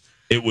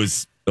 it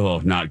was,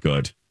 not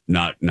good.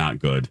 Not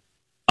good.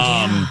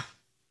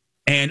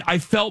 And I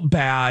felt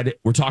bad.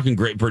 We're talking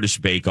Great British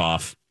Bake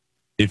Off.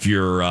 If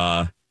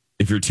you're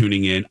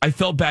tuning in, I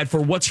felt bad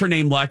for what's her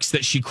name, Lex,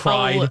 that she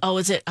cried.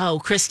 Is it? Oh,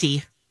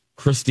 Christy.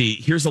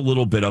 Here's a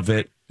little bit of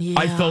it. Yeah.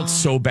 I felt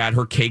so bad.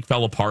 Her cake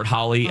fell apart,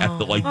 Holly, at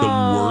the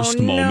worst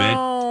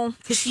moment.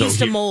 Because she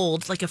used a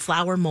mold, like a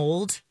flour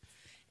mold,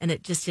 and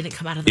it just didn't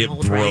come out of the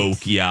mold. It broke.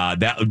 Right. Yeah,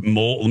 that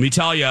mold. Let me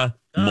tell you,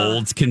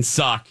 molds can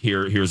suck.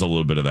 Here's a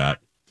little bit of that.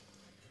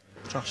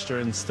 Trust your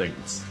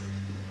instincts.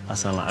 I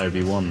sound like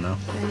Obi-Wan now.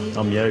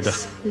 I'm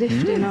Yoda.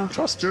 Lifting off.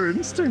 Trust your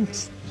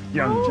instincts,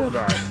 young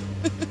Jedi.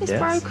 It's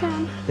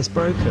broken. It's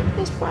broken.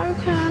 It's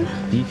broken.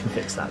 You can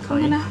fix that,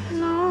 can't you?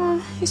 No,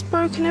 it's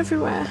broken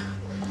everywhere.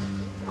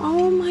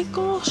 Oh my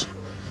gosh.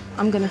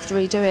 I'm going to have to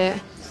redo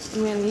it.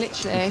 I'm going to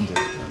literally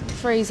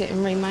freeze it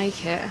and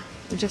remake it.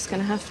 I'm just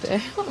going to have to.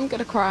 I'm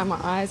going to cry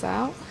my eyes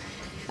out.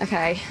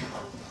 Okay.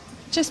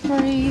 Just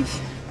breathe.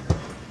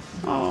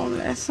 Oh,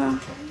 bless her.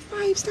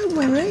 Babes, don't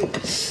worry.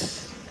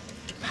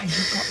 Hey,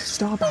 you've got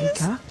Star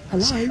Baker. Hello.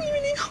 It's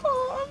really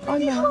hot. I'm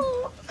really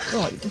hot.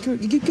 Right,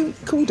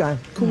 cool down.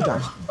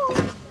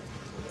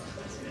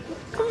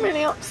 I'm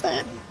really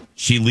upset.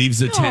 She leaves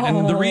the tent,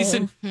 and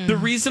the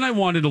reason I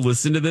wanted to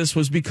listen to this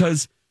was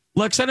because,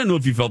 Lex, I don't know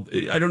if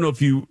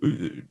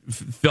you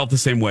felt the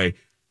same way.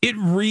 It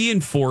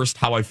reinforced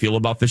how I feel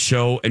about the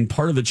show, and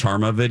part of the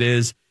charm of it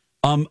is,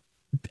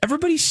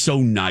 everybody's so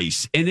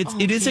nice, and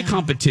it is a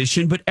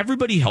competition, but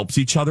everybody helps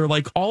each other.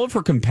 Like all of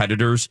her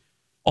competitors.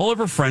 All of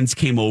her friends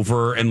came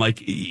over, and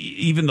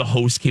even the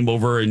host came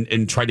over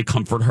and tried to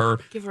comfort her.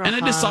 Give her and a I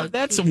hug. just thought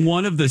that's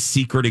one of the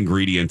secret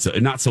ingredients,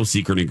 not so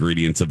secret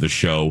ingredients of the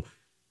show.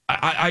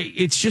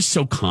 It's just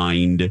so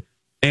kind,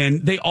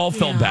 and they all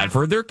felt bad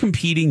for her. They're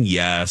competing,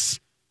 yes,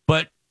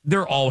 but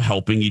they're all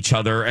helping each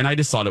other, and I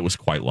just thought it was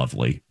quite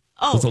lovely.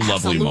 Oh, it's a lovely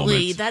absolutely.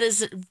 moment. That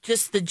is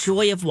just the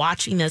joy of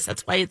watching this.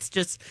 That's why it's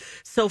just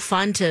so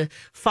fun to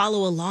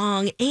follow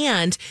along.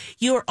 And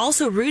you're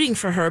also rooting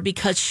for her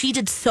because she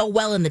did so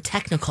well in the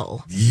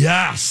technical.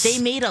 Yes. They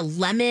made a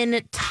lemon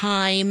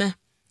thyme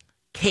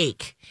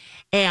cake.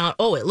 And,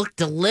 it looked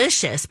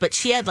delicious. But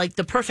she had,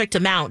 the perfect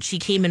amount. She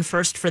came in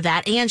first for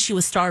that. And she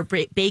was Star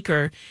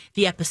Baker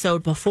the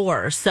episode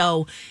before.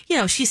 So,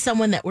 she's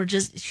someone that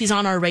she's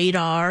on our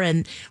radar.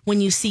 And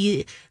when you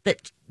see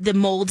that the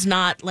mold's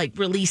not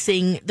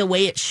releasing the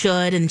way it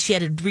should, and she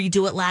had to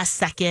redo it last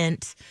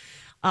second.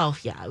 Oh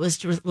yeah, it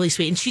was really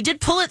sweet, and she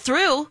did pull it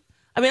through.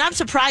 I mean, I'm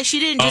surprised she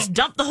didn't just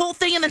dump the whole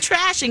thing in the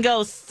trash and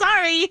go,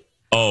 sorry.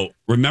 Oh,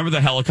 remember the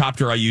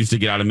helicopter I used to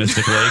get out of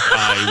Mystic Lake?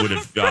 I would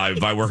have,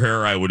 if I were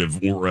her, I would have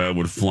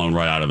flown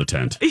right out of the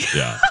tent.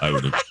 Yeah, I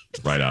would have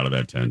right out of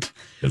that tent.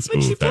 But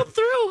she pulled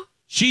through.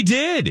 She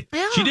did.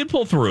 Yeah. She did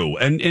pull through,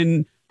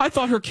 and I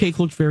thought her cake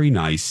looked very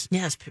nice.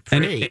 Yes,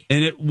 pretty.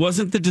 And it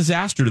wasn't the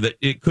disaster that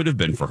it could have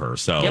been for her.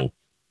 So,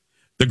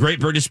 The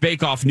Great British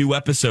Bake Off, new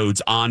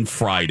episodes on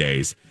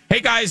Fridays. Hey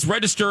guys,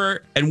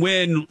 register and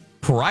win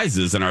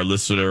prizes in our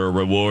listener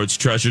rewards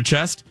treasure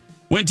chest.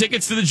 Win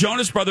tickets to the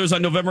Jonas Brothers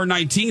on November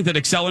 19th at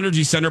Excel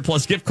Energy Center,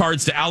 plus gift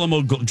cards to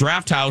Alamo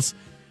Draft House,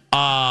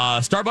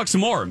 Starbucks, and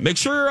more. Make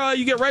sure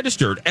you get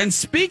registered. And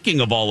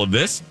speaking of all of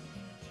this,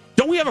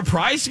 don't we have a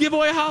prize to give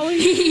away,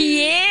 Holly?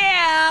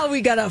 Yeah,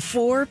 we got a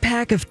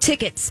 4-pack of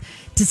tickets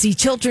to see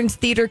Children's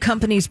Theater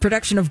Company's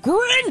production of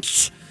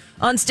Grinch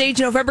on stage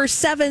November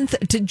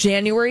 7th to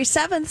January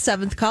 7th.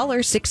 7th caller,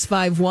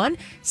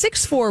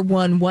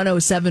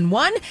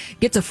 651-641-1071,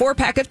 gets a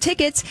 4-pack of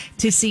tickets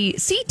to see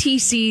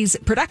CTC's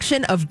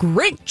production of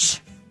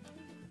Grinch.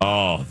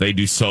 Oh, they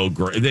do so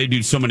great. They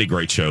do so many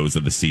great shows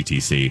at the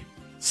CTC.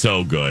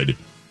 So good.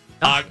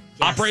 Yes.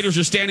 Operators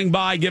are standing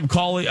by. Give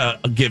Holly a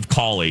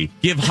call.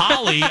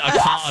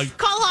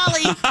 Call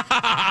Holly.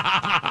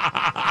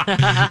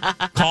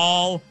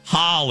 Call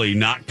Holly,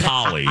 not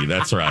Collie.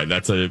 That's right.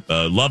 That's a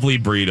lovely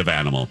breed of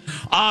animal.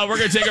 We're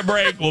going to take a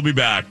break. We'll be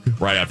back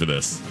right after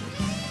this.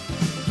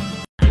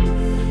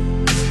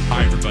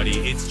 Hi, everybody.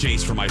 It's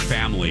Jace from my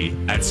family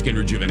at Skin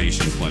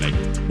Rejuvenation Clinic.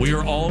 We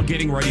are all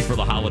getting ready for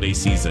the holiday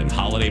season.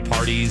 Holiday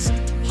parties,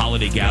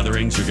 holiday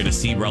gatherings. You're going to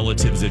see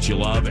relatives that you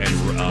love and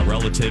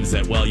relatives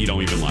that, well, you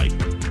don't even like.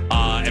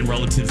 And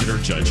relatives that are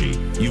judgy.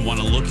 You want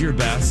to look your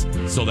best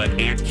so that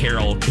Aunt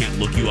Carol can't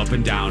look you up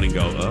and down and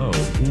go,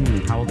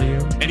 how old are you?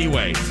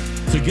 Anyway,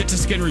 so get to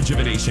Skin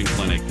Rejuvenation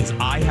Clinic because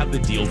I have the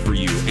deal for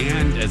you.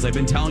 And as I've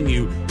been telling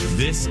you,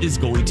 this is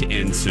going to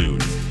end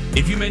soon.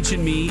 If you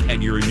mention me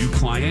and you're a new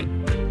client,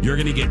 you're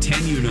going to get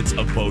 10 units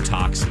of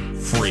Botox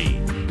free.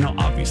 Now,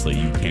 obviously,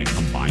 you can't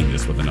combine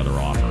this with another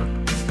offer.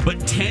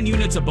 But 10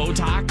 units of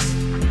Botox,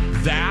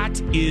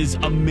 that is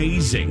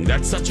amazing.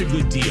 That's such a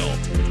good deal.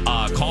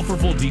 Call for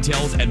full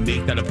details and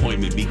make that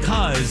appointment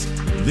because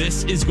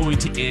this is going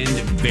to end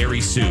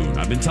very soon.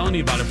 I've been telling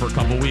you about it for a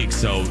couple weeks,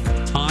 so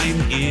time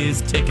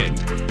is ticking.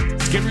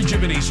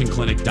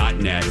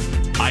 SkinRejuvenationClinic.net.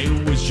 I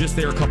was just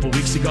there a couple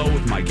weeks ago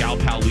with my gal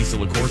pal Lisa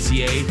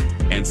LaCourcier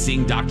and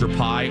seeing Dr.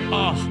 Pie.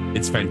 Oh,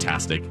 it's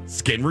fantastic.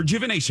 Skin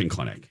Rejuvenation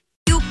Clinic.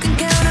 You can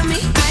count on me.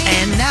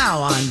 And now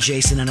on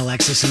Jason and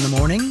Alexis in the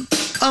Morning,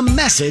 a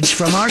message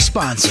from our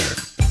sponsor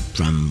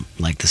from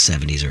like the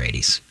 70s or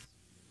 80s.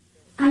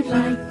 I'd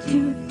like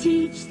to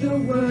teach the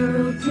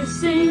world to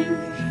sing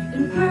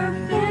in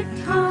perfect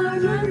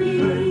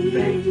harmony.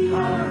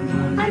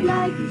 I'd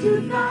like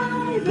to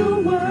buy the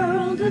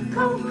world a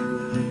Coke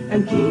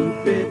and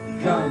keep it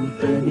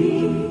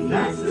company.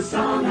 That's the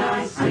song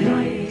I sing. I'd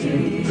like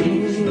to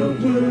teach the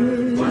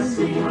world what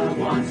someone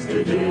wants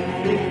to do.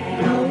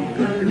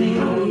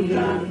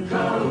 Coca-Cola.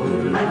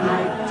 I'd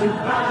like to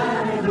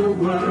buy the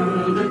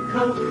world a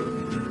Coke.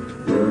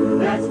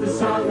 That's the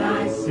song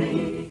I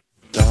sing.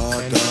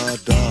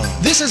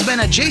 This has been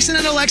a Jason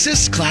and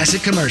Alexis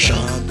classic commercial.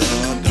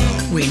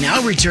 We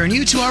now return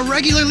you to our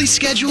regularly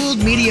scheduled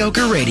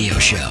mediocre radio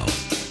show.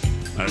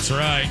 That's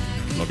right.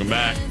 Welcome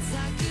back.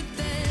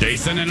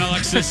 Jason and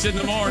Alexis in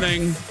the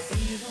morning.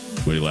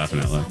 What are you laughing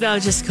at, Lex? No,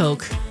 just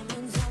Coke.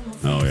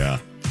 Oh, yeah.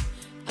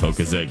 Coke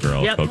is it,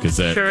 girl. Yep, Coke is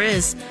it. Sure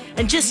is.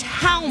 And just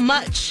how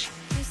much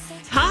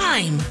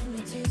time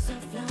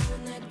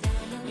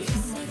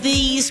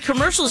these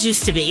commercials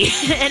used to be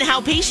and how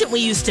patient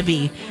we used to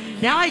be.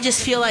 Now I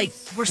just feel like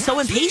we're so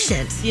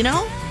impatient, you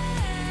know?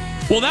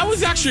 Well, that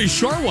was actually a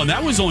short one.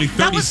 That was only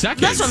 30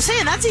 seconds. That's what I'm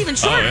saying. That's even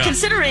short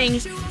considering,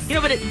 you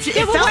know, but it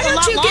felt why a don't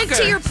lot you longer. get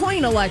to your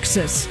point,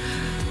 Alexis?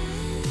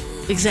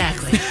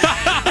 Exactly.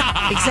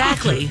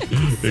 Exactly.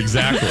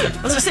 Exactly.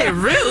 I was going to say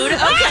rude.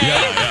 Okay.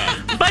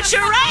 Yeah. But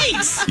you're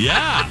right.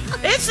 Yeah.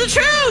 It's the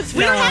truth.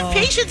 We don't have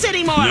patience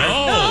anymore.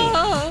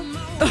 No.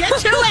 Get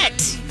to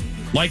it.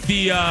 Like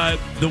the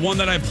one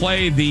that I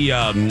played, the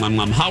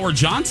Howard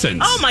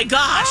Johnson's. Oh my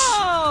gosh!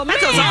 Oh, that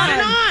goes on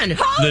and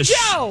on.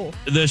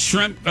 The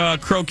shrimp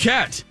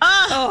croquette.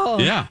 Oh,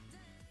 yeah,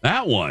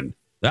 that one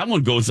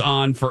goes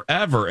on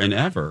forever and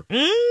ever.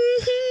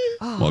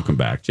 Mm-hmm. Oh. Welcome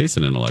back,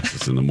 Jason and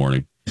Alexis in the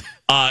morning.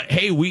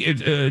 Hey, we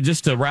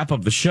just to wrap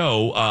up the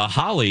show,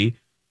 Holly.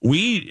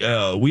 We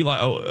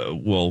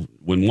well,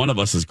 when one of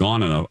us is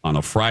gone on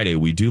a Friday,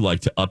 we do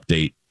like to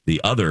update the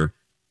other.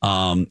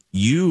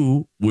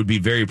 You would be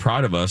very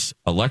proud of us.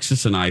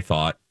 Alexis and I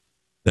thought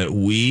that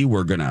we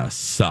were going to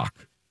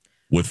suck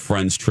with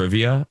Friends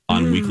Trivia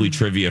on Weekly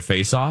Trivia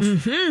Face Off.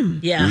 Mm-hmm.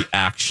 Yeah. We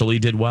actually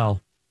did well.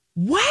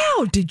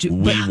 Wow. Did you?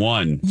 We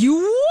won. You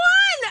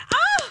won.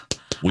 Oh,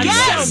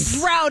 I'm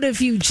so proud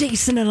of you,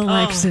 Jason and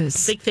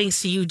Alexis. Big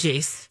thanks to you,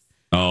 Jace.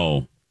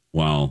 Oh,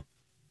 well.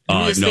 We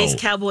just no. faced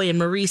Cowboy and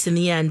Maurice in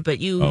the end, but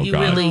you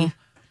really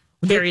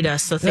carried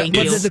us, so thank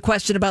you. Was it the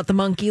question about the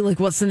monkey? Like,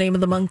 what's the name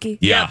of the monkey?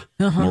 Yeah.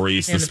 Yep.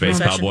 Maurice, the space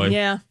cowboy.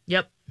 Yeah.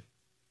 Yep.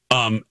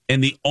 And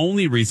the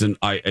only reason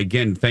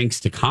again, thanks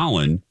to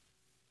Colin,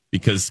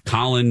 because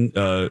Colin,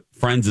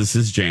 Friends is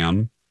his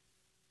jam.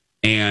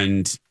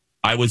 And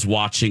I was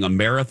watching a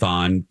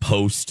marathon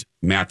post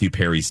Matthew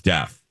Perry's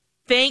death.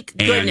 Thank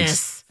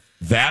goodness.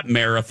 That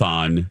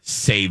marathon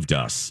saved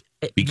us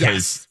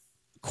because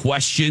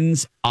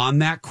questions on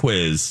that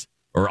quiz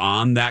or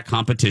on that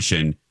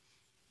competition,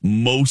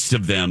 most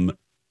of them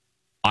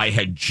I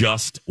had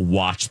just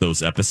watched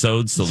those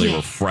episodes, so they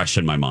were fresh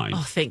in my mind.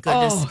 Oh, thank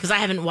goodness. Because I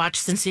haven't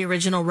watched since the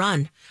original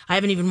run. I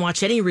haven't even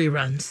watched any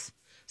reruns.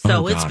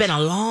 So it's been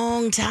a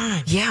long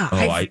time. Yeah,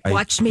 I've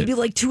watched maybe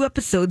like 2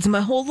 episodes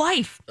my whole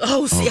life.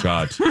 Oh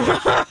God.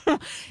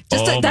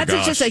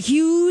 That's just a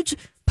huge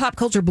pop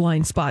culture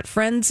blind spot.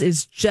 Friends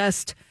is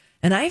just,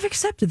 and I've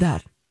accepted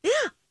that. Yeah.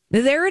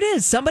 There it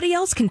is. Somebody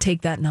else can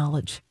take that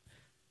knowledge.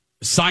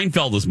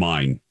 Seinfeld is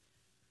mine.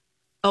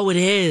 Oh, it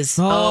is.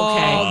 Oh,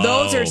 okay.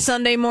 Those are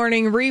Sunday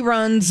morning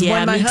reruns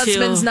when my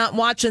husband's not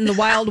watching the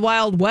Wild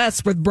Wild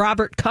West with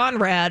Robert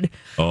Conrad.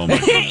 Oh, my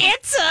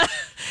goodness.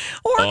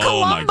 Or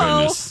Columbo. My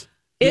goodness.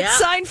 It's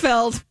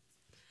Seinfeld.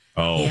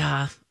 Oh,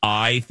 yeah.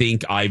 I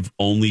think I've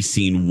only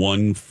seen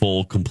one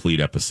full complete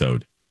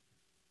episode.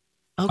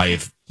 Okay.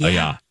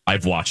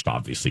 I've watched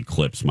obviously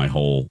clips my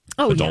whole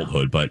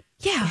adulthood, but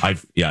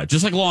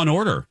just like Law and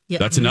Order. Yep.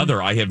 That's another.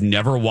 I have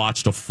never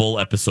watched a full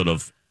episode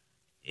of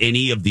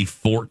any of the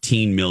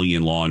 14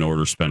 million Law and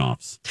Order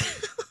spinoffs.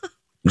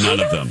 None of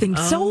them. I don't think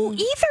so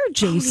either,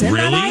 Jason.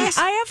 Really?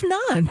 I have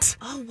not.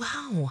 Oh,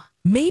 wow.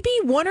 Maybe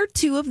 1 or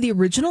 2 of the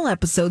original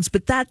episodes,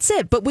 but that's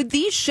it. But with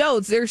these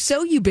shows, they're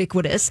so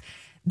ubiquitous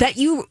that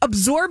you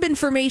absorb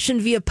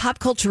information via pop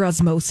culture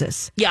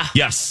osmosis. Yeah.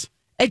 Yes.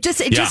 It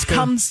just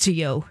comes to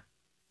you.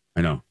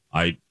 I know.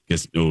 I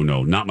guess,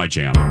 no, not my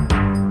jam.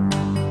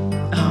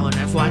 Oh, and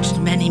I've watched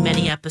many,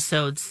 many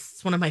episodes.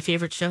 It's one of my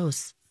favorite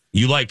shows.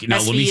 You like, now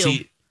SVU. let me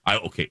see.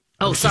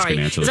 Oh, sorry.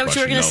 Is that what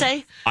you were going to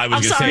say? I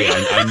was going to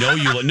say, I know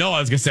you. No, I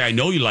was going to say, I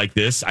know you like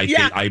this.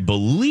 I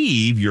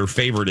believe your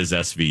favorite is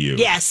SVU.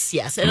 Yes.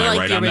 And I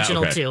like the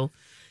original too.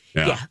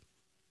 Yeah.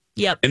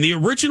 Yep. And the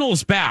original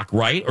is back,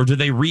 right? Or did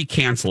they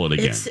re-cancel it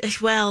again?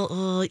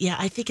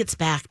 I think it's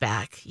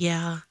back.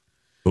 Yeah.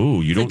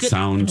 Oh, you don't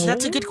sound.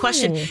 That's a good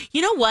question.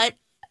 You know what?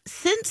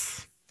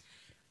 Since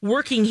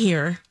working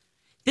here,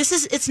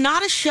 it's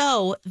not a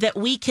show that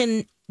we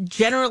can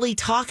generally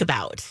talk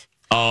about.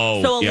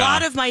 Oh, so a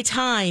lot of my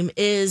time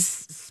is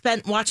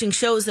spent watching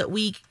shows that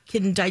we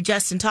can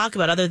digest and talk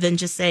about, other than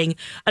just saying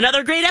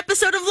another great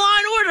episode of Law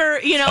and Order.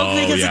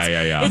 Because it's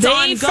they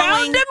ongoing.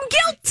 Found him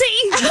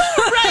guilty,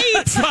 right?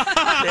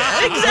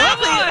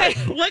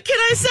 Exactly. What can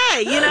I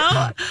say?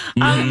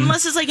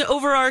 Unless it's like an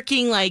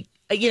overarching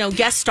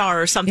guest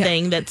star or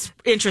something that's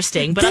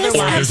interesting, but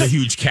otherwise there's a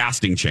huge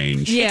casting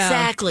change. Yeah.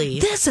 Exactly.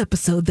 This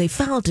episode, they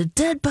found a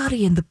dead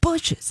body in the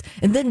bushes,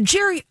 and then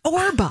Jerry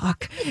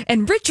Orbach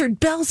and Richard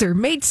Belzer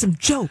made some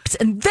jokes,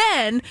 and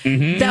then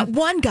that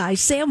one guy,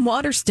 Sam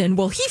Waterston,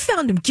 he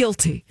found him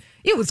guilty.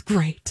 It was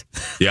great.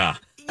 Yeah.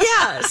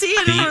 Yeah. See,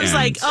 and it was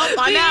like,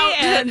 I'm out.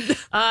 And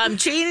I'm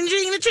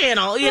changing the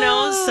channel.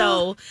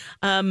 So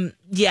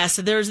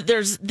so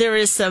there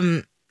is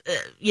some.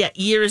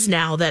 Years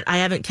now that I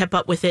haven't kept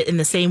up with it in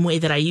the same way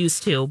that I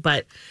used to,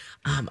 but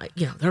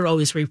they're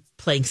always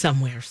replaying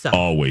somewhere. So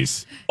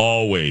always,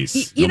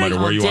 no matter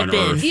where you are on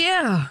Earth.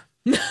 Yeah.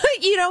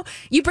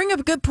 You bring up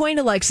a good point,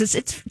 Alexis.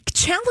 It's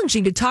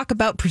challenging to talk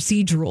about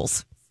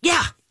procedurals.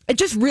 Yeah, it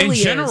just really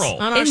in general. is.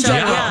 On our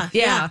show.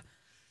 Yeah.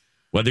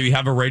 Whether you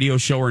have a radio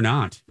show or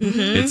not,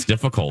 it's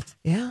difficult.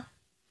 Yeah.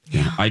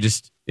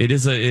 It's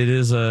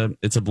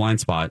a blind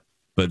spot,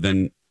 but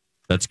then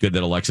that's good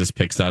that Alexis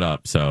picks that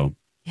up. So.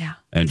 Yeah.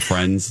 And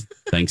Friends,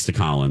 thanks to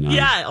Colin.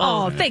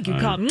 Thank you,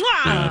 Colin.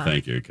 Yeah,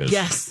 thank you.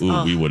 Because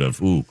we would have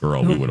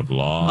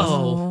lost.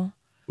 Oh.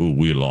 Ooh,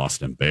 we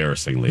lost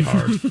embarrassingly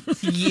hard.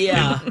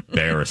 Yeah.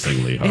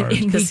 Embarrassingly hard.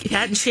 Because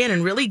Kat and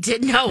Shannon really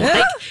did know.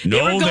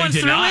 No, they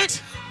did not.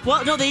 It.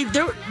 Well, no, they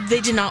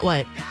did not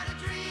what?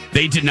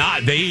 They did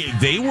not.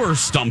 They were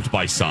stumped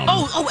by some.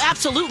 Oh,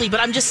 absolutely.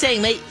 But I'm just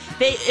saying, they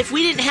if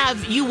we didn't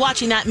have you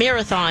watching that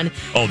marathon,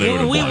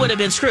 we would have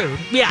been screwed.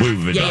 Yeah. We would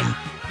have been done.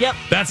 Yep.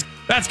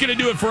 That's going to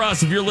do it for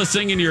us. If you're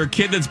listening and you're a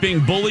kid that's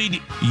being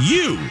bullied,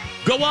 you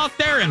go out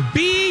there and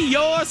be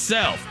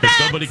yourself. Because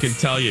nobody can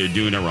tell you're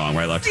doing it wrong,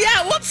 right, Lex?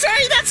 Yeah,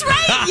 sorry, that's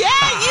right. Yeah,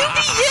 you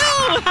be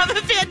you. Have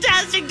a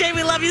fantastic day.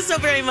 We love you so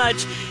very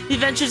much. The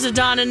Adventures of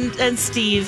Don and Steve.